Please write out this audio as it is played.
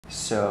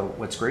So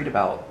what's great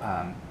about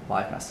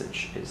live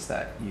message is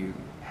that you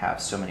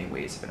have so many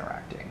ways of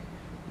interacting.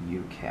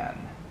 You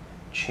can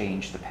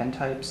change the pen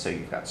type, so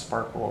you've got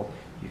sparkle,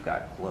 you've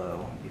got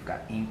glow, you've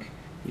got ink.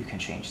 You can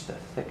change the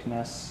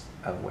thickness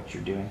of what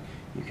you're doing.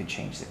 You can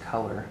change the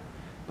color,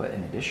 but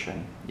in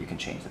addition, you can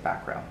change the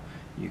background.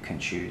 You can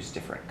choose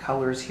different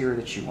colors here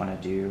that you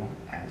want to do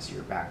as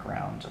your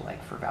background,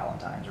 like for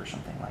Valentine's or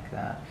something like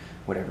that,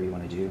 whatever you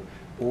want to do.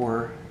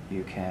 Or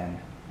you can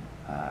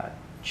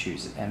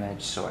choose an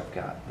image. So I've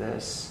got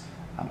this.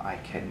 I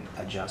can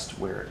adjust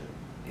where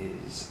it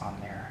is on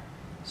there.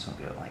 So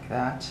I'll go like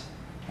that.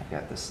 I've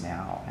got this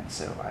now, and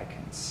so I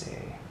can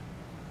say,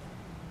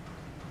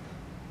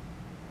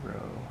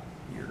 row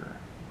your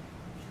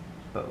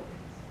boat.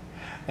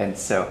 And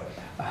so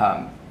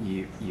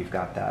you've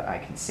got that. I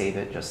can save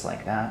it just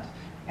like that,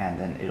 and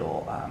then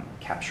it'll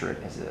capture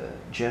it as a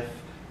GIF,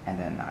 and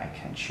then I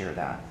can share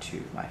that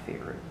to my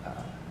favorite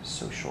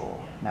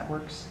social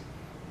networks,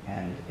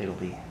 and it'll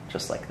be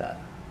just like that.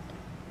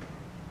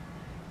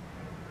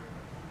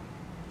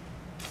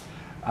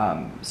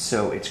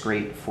 So it's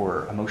great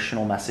for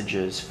emotional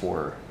messages,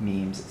 for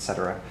memes,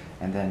 etc.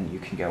 And then you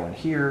can go in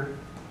here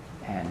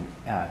and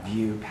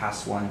view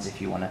past ones.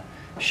 If you want to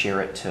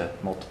share it to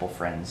multiple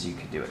friends, you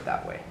could do it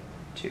that way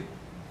too.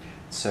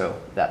 So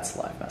that's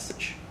live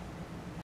message.